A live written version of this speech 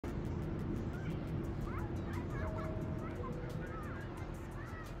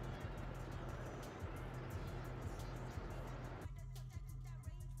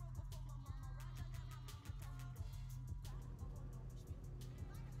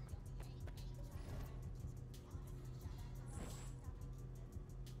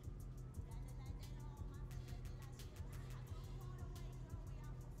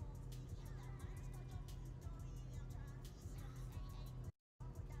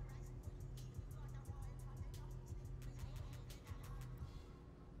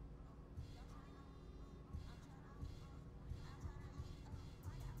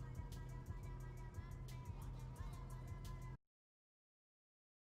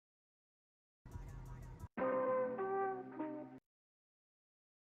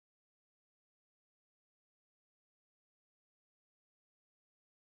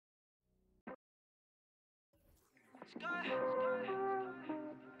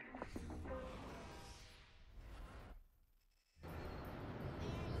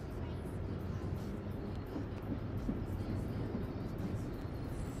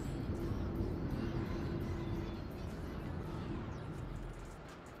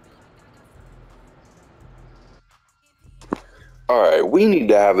Alright, we need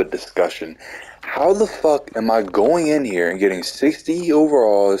to have a discussion. How the fuck am I going in here and getting 60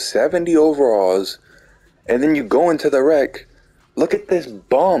 overalls, 70 overalls, and then you go into the wreck? Look at this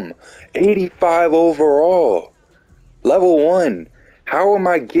bum. 85 overall. Level 1. How am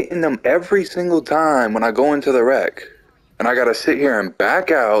I getting them every single time when I go into the wreck? And I gotta sit here and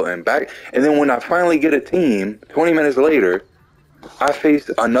back out and back. And then when I finally get a team, 20 minutes later, I face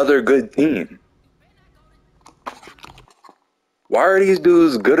another good team. Why are these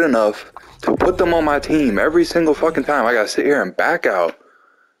dudes good enough to put them on my team every single fucking time? I gotta sit here and back out.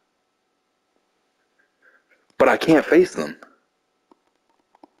 But I can't face them.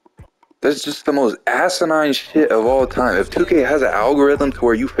 That's just the most asinine shit of all time. If 2K has an algorithm to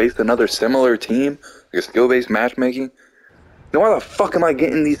where you face another similar team, like a skill-based matchmaking, then why the fuck am I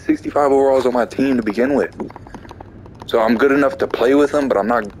getting these 65 overalls on my team to begin with? So I'm good enough to play with them, but I'm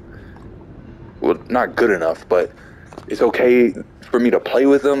not, well, not good enough, but it's okay for me to play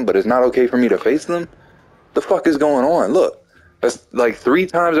with them, but it's not okay for me to face them? The fuck is going on? Look, that's like 3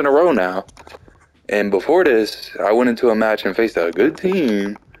 times in a row now. And before this, I went into a match and faced a good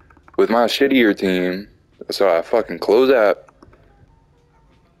team with my shittier team. So I fucking close out.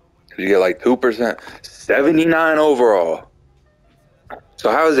 You get like 2%, 79 overall.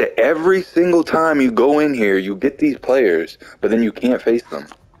 So how is it every single time you go in here, you get these players, but then you can't face them?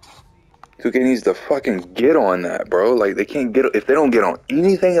 2K needs to fucking get on that, bro. Like, they can't get, if they don't get on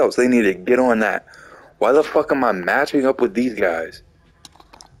anything else, they need to get on that. Why the fuck am I matching up with these guys?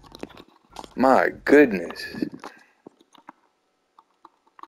 My goodness.